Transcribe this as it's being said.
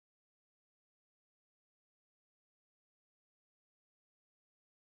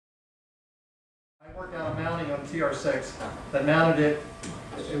Worked out a mounting on TR6 that mounted it.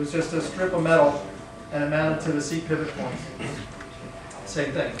 It was just a strip of metal, and it mounted to the seat pivot points.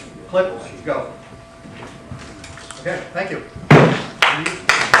 Same thing. Clip, go. Okay, thank you.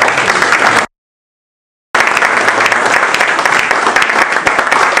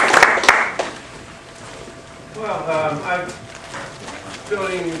 Well, I'm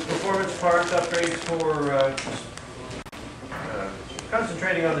building performance parts upgrades for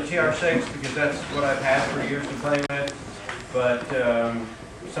concentrating on the TR6 because that's what I've had for years to play with, but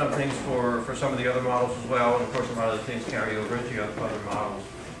some things for some of the other models as well, and of course a lot of the things carry over into other models,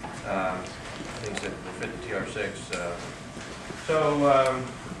 things that fit the TR6. So we'll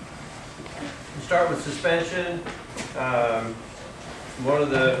start with suspension. One of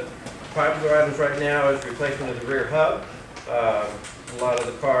the popular items right now is replacement of the rear hub. A lot of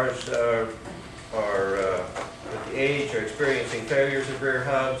the cars with the age are experiencing failures of rear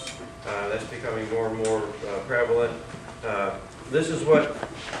hubs. That's becoming more and more prevalent. This is what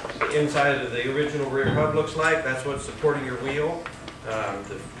the inside of the original rear hub looks like. That's what's supporting your wheel.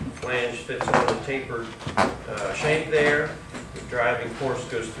 The flange fits on the tapered shank there. The driving force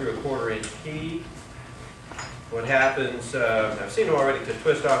goes through a 1/4-inch key. What happens, I've seen them already to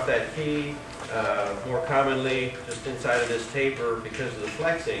twist off that key. More commonly, just inside of this taper, because of the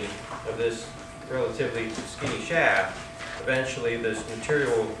flexing of this relatively skinny shaft, eventually this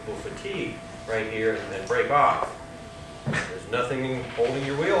material will fatigue right here and then break off. There's nothing holding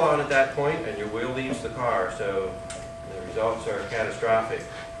your wheel on at that point, and your wheel leaves the car, so the results are catastrophic.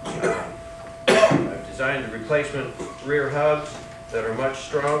 I've designed replacement rear hubs that are much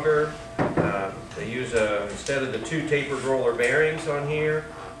stronger. They use instead of the 2 tapered roller bearings on here,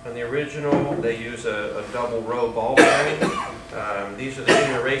 on the original, they use a double row ball bearing. These are the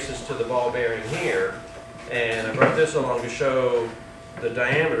inner races to the ball bearing here, and I brought this along to show the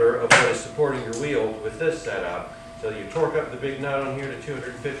diameter of what is supporting your wheel with this setup. So you torque up the big nut on here to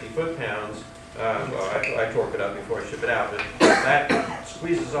 250 foot-pounds. Well, I torque it up before I ship it out, but that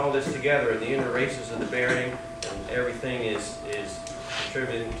squeezes all this together, and the inner races of the bearing and everything is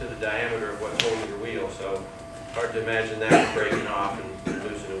contributing to the diameter of what's holding your wheel. So hard to imagine that breaking off and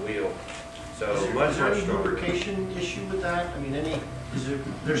losing a wheel. So Is much there any stronger. lubrication issue with that? I mean,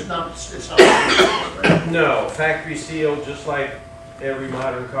 there's not, it's not, right? No, factory sealed, just like every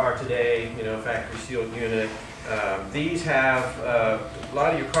modern car today, you know, factory sealed unit. These have, a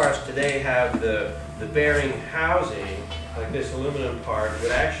lot of your cars today have the bearing housing, like this aluminum part,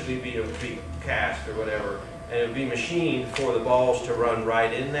 would actually be cast or whatever, and it would be machined for the balls to run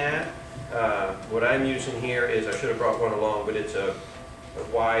right in that. What I'm using here is, I should have brought one along, but it's a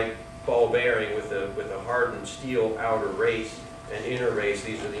wide ball bearing with a hardened steel outer race and inner race.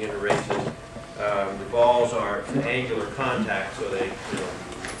 These are the inner races. The balls are angular contact, so they,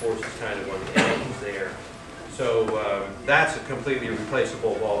 the force is kind of on the angles there. So that's a completely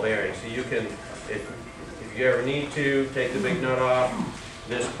replaceable ball bearing. So you can, if you ever need to, take the big nut off.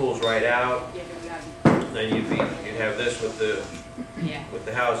 This pulls right out. Then you'd have this with the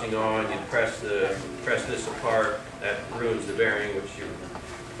housing on. You'd press this apart. That ruins the bearing, which you're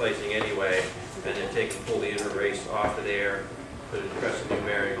replacing anyway. And then take and pull the inner race off of there. Press a new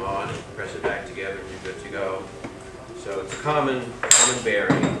bearing on, and press it back together, and you're good to go. So it's a common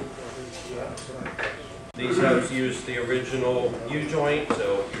bearing. These hubs use the original U-joint,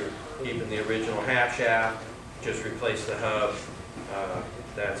 so if you're keeping the original half shaft, just replace the hub.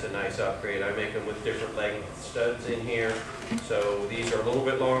 That's a nice upgrade. I make them with different length studs in here. So these are a little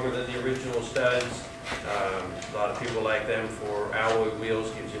bit longer than the original studs. A lot of people like them for alloy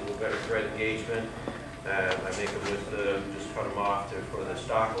wheels, gives you a little better thread engagement. I make them with just cut them off for the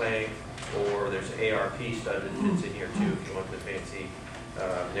stock length, or there's an ARP stud that fits in here too if you want the fancy.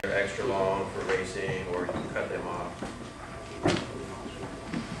 They're extra long for racing, or you can cut them off.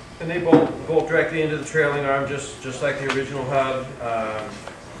 And they bolt directly into the trailing arm, just like the original hub.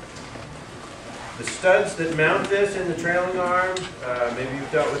 The studs that mount this in the trailing arm, maybe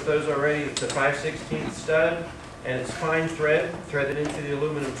you've dealt with those already. It's a 5/16 stud, and it's fine threaded into the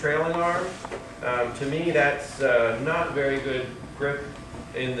aluminum trailing arm. To me, that's not very good grip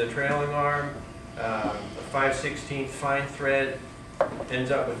in the trailing arm. A 5/16 fine thread ends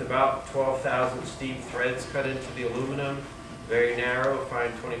up with about 12,000 deep threads cut into the aluminum. Very narrow,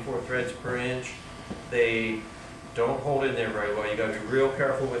 fine 24 threads per inch. They don't hold in there very well. You got to be real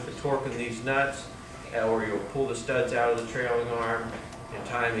careful with the torque in these nuts, or you'll pull the studs out of the trailing arm. In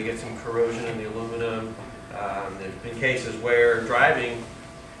time, you get some corrosion in the aluminum. There's been cases where driving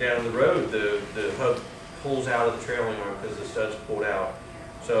down the road, the hub pulls out of the trailing arm because the studs pulled out.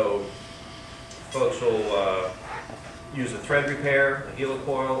 So folks will use a thread repair, a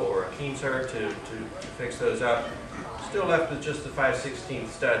helicoil, or a Keenser to fix those up. Still left with just the 5/16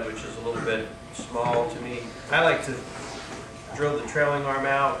 stud, which is a little bit small to me. I like to drill the trailing arm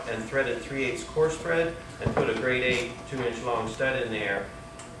out and thread it 3/8 coarse thread and put a grade 8 2-inch long stud in there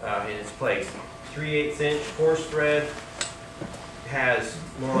in its place. 3/8 inch coarse thread has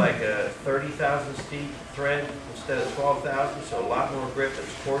more like a 30,000 steep thread instead of 12,000, so a lot more grip.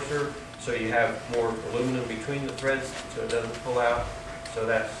 It's coarser, so you have more aluminum between the threads, so it doesn't pull out. So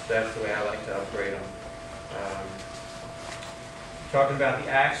that's the way I like to upgrade them. Talking about the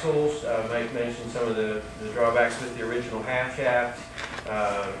axles, Mike mentioned some of the drawbacks with the original half shaft.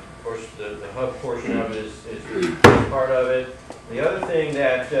 Of course, the hub portion of it is part of it. The other thing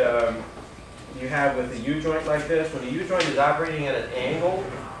that you have with a U-joint like this, when a U-joint is operating at an angle,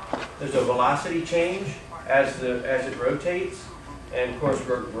 there's a velocity change as it rotates, and of course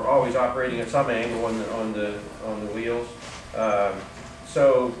we're always operating at some angle on the wheels.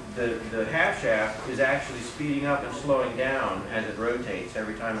 So the half shaft is actually speeding up and slowing down as it rotates,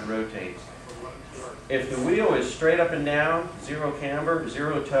 every time it rotates. If the wheel is straight up and down, zero camber,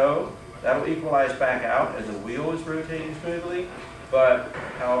 zero toe, that'll equalize back out as the wheel is rotating smoothly. But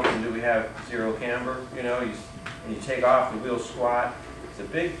how often do we have zero camber? You know, when you take off, the wheel's squat. It's a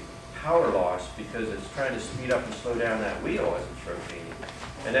big power loss because it's trying to speed up and slow down that wheel as it's rotating.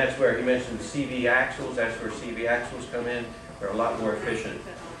 And that's where he mentioned CV axles. That's where CV axles come in. They're a lot more efficient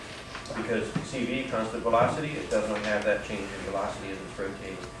because CV, constant velocity, it does not have that change in velocity as it's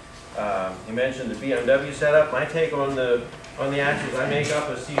rotating. He mentioned the BMW setup. My take on the axles, I make up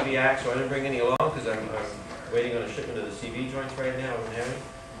a CV axle. I didn't bring any along because I'm waiting on a shipment of the CV joints right now. I don't have any,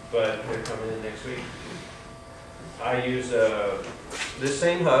 but they're coming in next week. I use this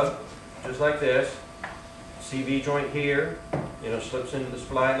same hub, just like this. CV joint here, slips into the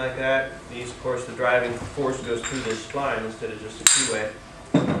spline like that. These, of course, the driving force goes through this spline instead of just a Q-way.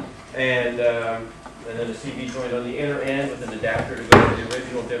 And then a CV joint on the inner end with an adapter to go to the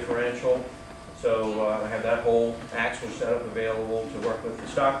original differential. So I have that whole axle setup available to work with the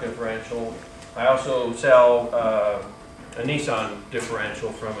stock differential. I also sell a Nissan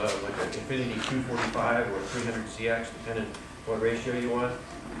differential from like an Infinity 245 or 300CX, depending what ratio you want,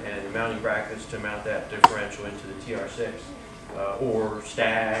 and mounting brackets to mount that differential into the TR6 or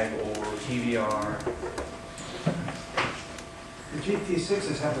Stag or TVR. The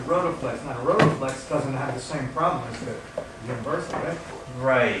GT6s have the Rotoflex. Now, the Rotoflex doesn't have the same problem as the Universal,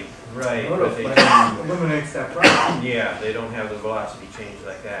 right? Right. Rotoflex eliminates that problem. Yeah, they don't have the velocity change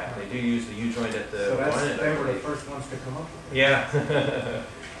like that. They do use the U-joint at the So one end. they were the first ones to come up with it. Yeah,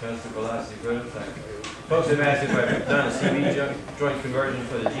 that's the velocity Rotoflex. Folks have asked if I've done a CV joint conversion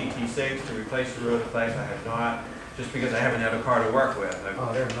for the GT6 to replace the Rotoflex. I have not, just because I haven't had a car to work with.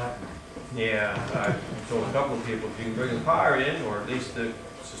 Oh, they're not. Yeah, I've told a couple of people, if you can bring the car in, or at least the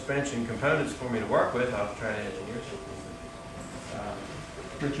suspension components for me to work with, I'll try to engineer something.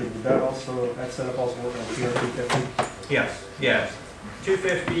 Richard, would that setup also work on TR250? Yes.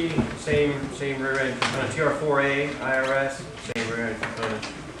 250, same rear end component. TR4A, IRS, same rear end component,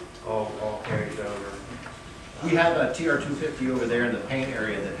 all carries over. We have a TR250 over there in the paint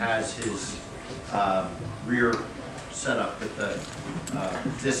area that has his rear setup with the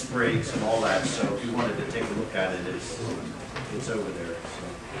disc brakes and all that. So if you wanted to take a look at it, it's over there.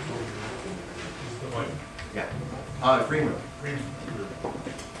 So. Yeah. Freeman.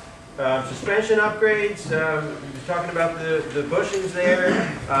 Suspension upgrades, you're talking about the bushings there.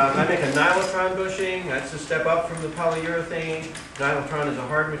 I make a Nylotron bushing. That's a step up from the polyurethane. Nylotron is a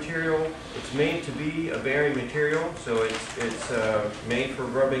hard material. It's made to be a bearing material, so it's made for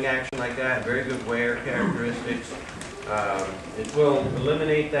rubbing action like that. Very good wear characteristics. It will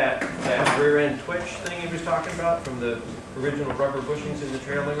eliminate that rear end twitch thing he was talking about from the original rubber bushings in the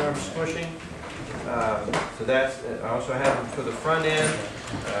trailing arm squishing. So that's, I also have them for the front end,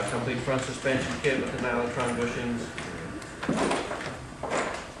 complete front suspension kit with the Nylotron bushings.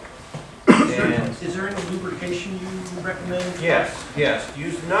 And Is there any lubrication you recommend? yes.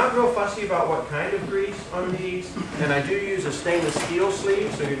 Not real fussy about what kind of grease on these, and I do use a stainless steel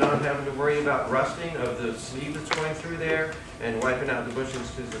sleeve, so you're not having to worry about rusting of the sleeve that's going through there and wiping out the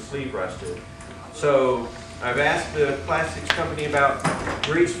bushings because the sleeve rusted. So I've asked the plastics company about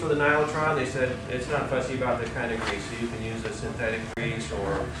grease for the Nylotron. They said it's not fussy about the kind of grease, so you can use a synthetic grease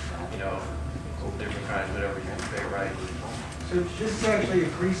or, different kinds, whatever your favorite. So this is actually a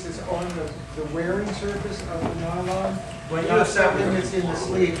grease that's on the wearing surface of the nylon? When you Not assemble something it, that's in the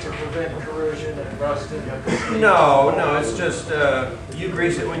sleeve to prevent corrosion and rusting? No, it's just you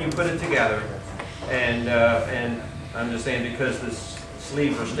grease it when you put it together, and I'm just saying because this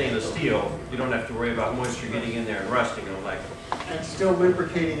sleeves are stainless steel, you don't have to worry about moisture getting in there and rusting them like. And still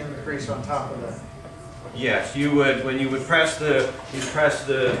lubricating in the grease on top of that. Yes, you would, when you would press the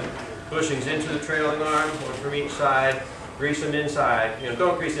bushings into the trailing arm, one from each side, grease them inside,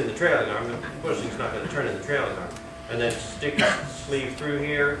 don't grease in the trailing arm, the bushing's not gonna turn in the trailing arm. And then stick your sleeve through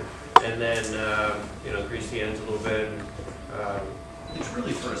here, and then, grease the ends a little bit. It's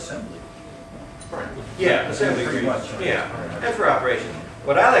really for assembly. Yeah, assembly Pretty grease, much. yeah, and for operation.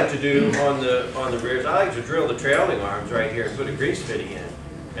 What I like to do on the rears, I like to drill the trailing arms right here and put a grease fitting in.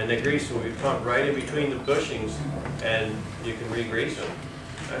 And the grease will be pumped right in between the bushings, and you can re-grease them.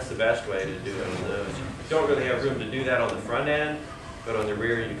 That's the best way to do it on those. You don't really have room to do that on the front end, but on the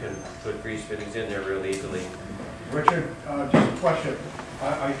rear you can put grease fittings in there real easily. Richard, just a question.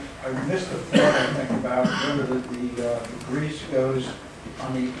 I missed the part, I think, about whether the grease goes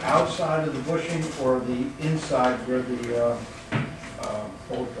on the outside of the bushing or the inside where the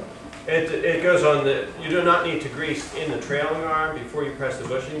bolt goes. It goes on you do not need to grease in the trailing arm before you press the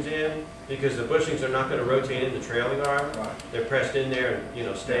bushings in, because the bushings are not going to rotate in the trailing arm. Right. They're pressed in there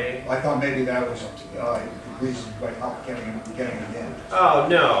and, stay. I thought maybe that was grease by help getting it in. Oh,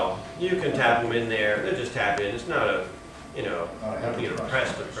 no. You can tap them in there. They'll just tap in. It's not a, heavy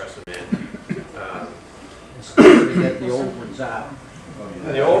press them in. To get the old ones out.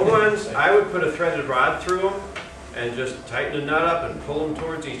 The old ones, I would put a threaded rod through them and just tighten the nut up and pull them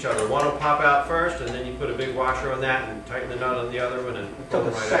towards each other. One will pop out first, and then you put a big washer on that and tighten the nut on the other one and pull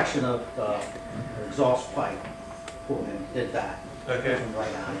Took them a right out. section of exhaust pipe, pulled and did that. Okay. Put them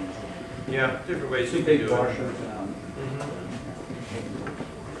right out into it. Yeah, different ways you Two can big do it. washers. Mhm.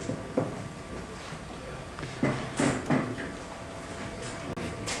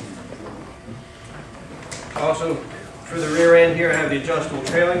 Also, for the rear end here, I have the adjustable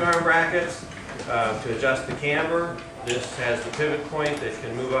trailing arm brackets to adjust the camber. This has the pivot point that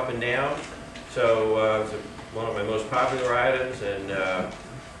can move up and down. So it's one of my most popular items, and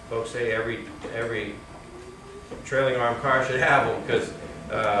folks say every trailing arm car should have them, because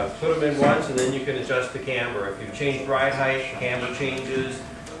put them in once and then you can adjust the camber. If you've changed ride height, camber changes,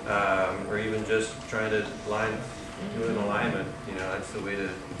 or even just trying to do an alignment, that's the way to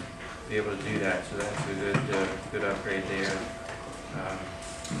be able to do that. So that's a good upgrade there.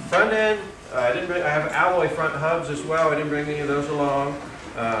 Front end, I have alloy front hubs as well. I didn't bring any of those along.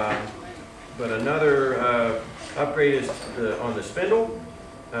 But another upgrade is on the spindle.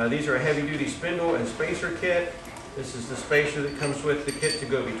 These are a heavy-duty spindle and spacer kit. This is the spacer that comes with the kit to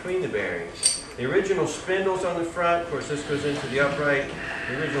go between the bearings. The original spindles on the front, of course this goes into the upright.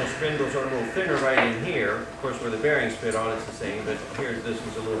 The original spindles are a little thinner right in here. Of course where the bearings fit on it's the same, but here this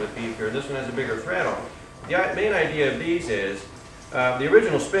one's a little bit beefier. This one has a bigger thread on it. The main idea of these is the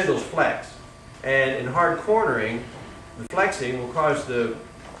original spindles flex. And in hard cornering, the flexing will cause the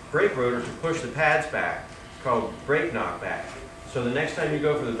brake rotor to push the pads back. It's called brake knockback. So the next time you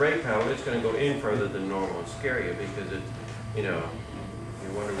go for the brake pedal, it's going to go in further than normal and scare you because it, you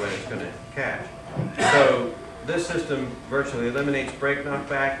wonder when it's going to catch. So this system virtually eliminates brake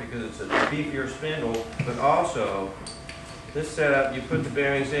knockback because it's a beefier spindle, but also this setup, you put the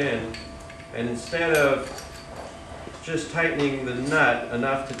bearings in, and instead of just tightening the nut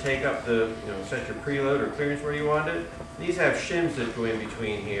enough to take up the, set your preload or clearance where you want it, these have shims that go in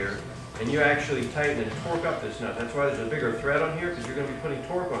between here. And you actually tighten and torque up this nut. That's why there's a bigger thread on here, because you're going to be putting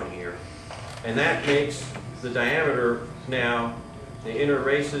torque on here. And that makes the diameter now, the inner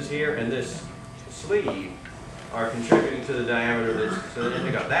races here and this sleeve are contributing to the diameter so then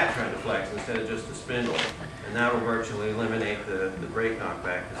you got that trying to flex instead of just the spindle. And that will virtually eliminate the brake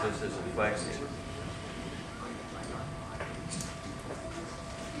knockback because this isn't flexing.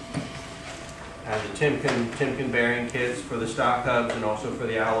 Have the Timken bearing kits for the stock hubs and also for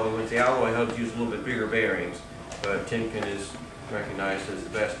the alloy ones. The alloy hubs use a little bit bigger bearings, but Timken is recognized as the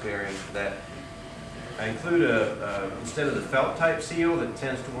best bearing for that. I include instead of the felt type seal that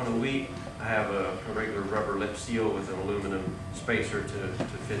tends to want to leak, I have a regular rubber lip seal with an aluminum spacer to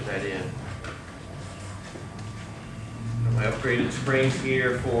fit that in. My upgraded springs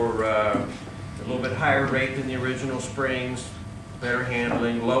here for a little bit higher rate than the original springs. Better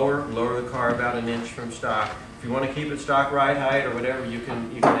handling, lower the car about an inch from stock. If you want to keep it stock ride height or whatever, you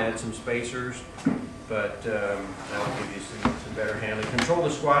can add some spacers, but that'll give you some better handling. Control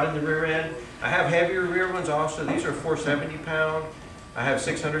the squat in the rear end. I have heavier rear ones also. These are 470 pound. I have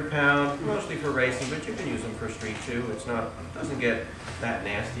 600 pound, mostly for racing, but you can use them for street too. It doesn't get that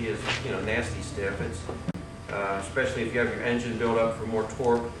nasty as nasty stiff. It's especially if you have your engine built up for more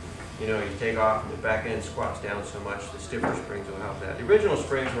torque. You take off and the back end squats down so much, the stiffer springs will help that. The original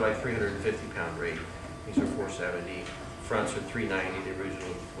springs were like 350 pound rate. These are 470. fronts are 390, the original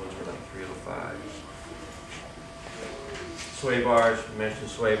ones were like 305. Sway bars, you mentioned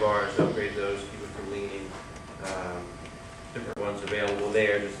sway bars, upgrade those, keep it from leaning. Different ones available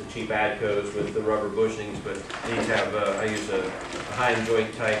there, just the cheap ADCOs with the rubber bushings, but these have, I use a Heim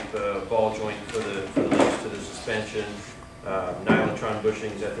joint type ball joint for the links to the suspension, nylon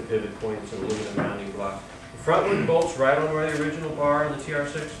bushings at the pivot points and aluminum mounting block. The front one bolts right on where the original bar and the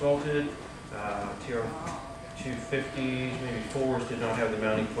TR6 bolted. TR250s, maybe 4s did not have the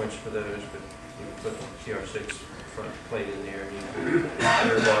mounting points for those, but you can put the TR6 front plate in there and you can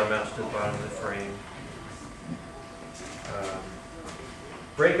rear bar mounts to the bottom of the frame.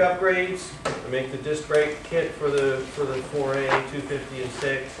 Brake upgrades, I make the disc brake kit for the 4A, 250 and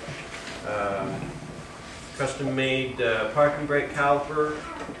 6. Custom made parking brake caliper,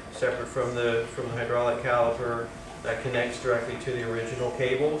 separate from the hydraulic caliper. That connects directly to the original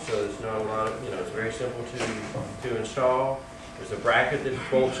cable, so there's not a lot of, it's very simple to install. There's a bracket that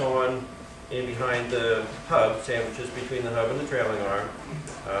bolts on in behind the hub, sandwiches between the hub and the trailing arm.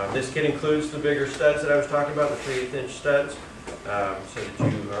 This kit includes the bigger studs that I was talking about, the 3/8" studs, so that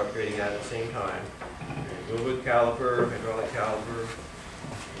you are upgrading that at the same time. Movement caliper, hydraulic caliper.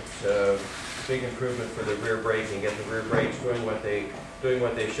 It's a big improvement for the rear braking. Get the rear brakes doing what they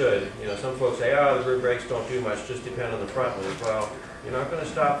should. Some folks say, oh, the rear brakes don't do much, just depend on the front ones. Well, you're not going to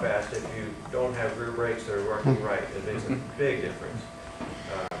stop fast if you don't have rear brakes that are working right. It makes a big difference.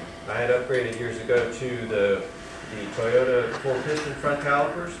 I had upgraded years ago to the Toyota 4-piston front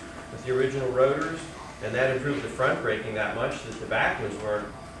calipers with the original rotors, and that improved the front braking that much that the back ones weren't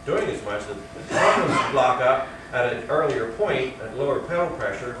doing as much. The front ones block up at an earlier point, at lower pedal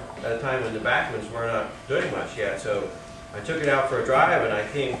pressure, at a time when the back ones were not doing much yet. So I took it out for a drive, and I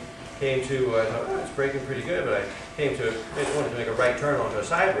came to, I thought, oh, it's braking pretty good, but I wanted to make a right turn onto a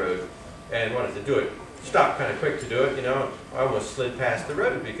side road, and wanted to do it. Stopped kind of quick to do it, I almost slid past the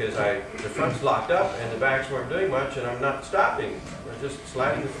road because the front's locked up and the backs weren't doing much, and I'm not stopping. I'm just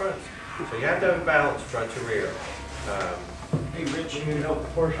sliding the fronts. So you have to have a balance front to rear. Hey, Rich, You need a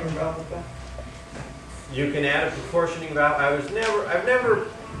proportion valve with that? You can add a proportioning valve. I've never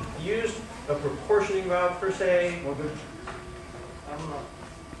used a proportioning valve per se. Well, I don't know.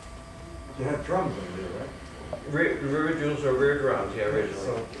 You have drums in there, right? Originals are rear drums, yeah, originally.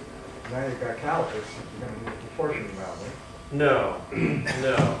 So now you've got calipers, you're going to need a proportioning valve, right? No,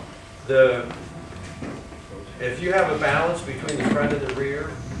 no. If you have a balance between the front and the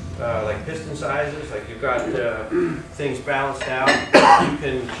rear, like piston sizes, like you've got things balanced out, you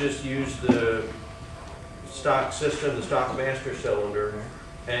can just use the stock system, the stock master cylinder,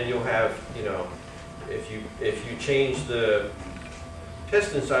 and you'll have, if you change the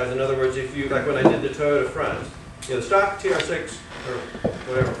piston size, in other words, if you, like when I did the Toyota fronts, the stock TR6 or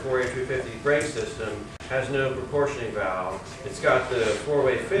whatever 4A250 brake system has no proportioning valve. It's got the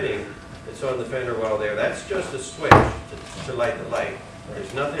 4-way fitting that's on the fender well there. That's just a switch to light the light.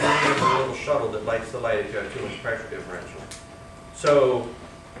 There's nothing in the little shuttle that lights the light if you have too much pressure differential. So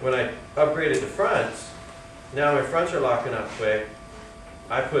when I upgraded the fronts, now my fronts are locking up quick.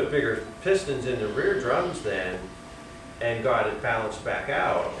 I put bigger pistons in the rear drums then and got it balanced back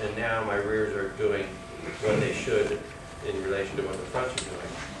out, and now my rears are doing what they should in relation to what the fronts are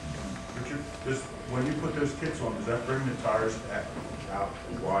doing. Richard, when you put those kits on, does that bring the tires out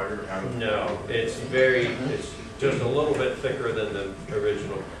wider? No, it's just a little bit thicker than the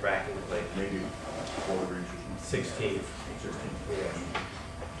original racking plate. Maybe 4 inches. 16. I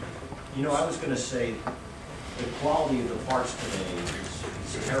Yeah. was going to say, the quality of the parts today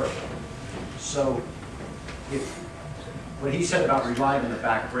is terrible. So, what he said about relying on the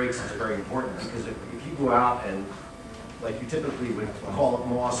back brakes is very important, because if you go out and, like you typically would call up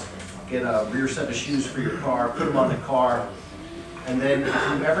Moss, get a rear set of shoes for your car, put them on the car, and then if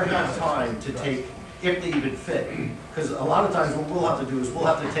you ever have time to take, if they even fit, because a lot of times what we'll have to do is we'll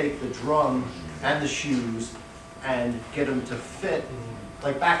have to take the drum and the shoes and get them to fit.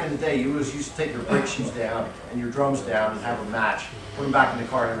 Like back in the day, you always used to take your brake shoes down and your drums down and have them match, put them back in the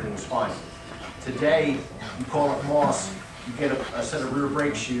car and everything was fine. Today, you call up Moss, you get a set of rear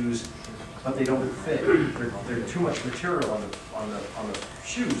brake shoes, but they don't fit. They're too much material on the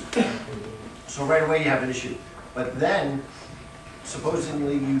shoes. So right away you have an issue. But then,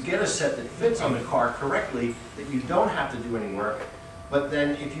 supposedly you get a set that fits on the car correctly, that you don't have to do any work. But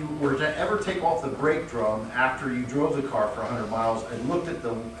then if you were to ever take off the brake drum after you drove the car for 100 miles and looked at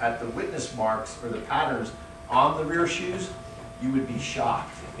the witness marks or the patterns on the rear shoes, you would be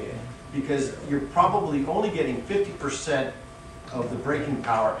shocked. Yeah. Because you're probably only getting 50% of the braking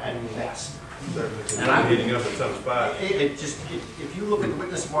power at best. And I'm hitting up in some spots. If you look at the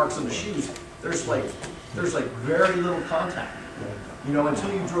witness marks on the shoes, there's like there's like very little contact. You know,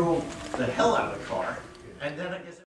 until you drove the hell out of the car, and then I guess.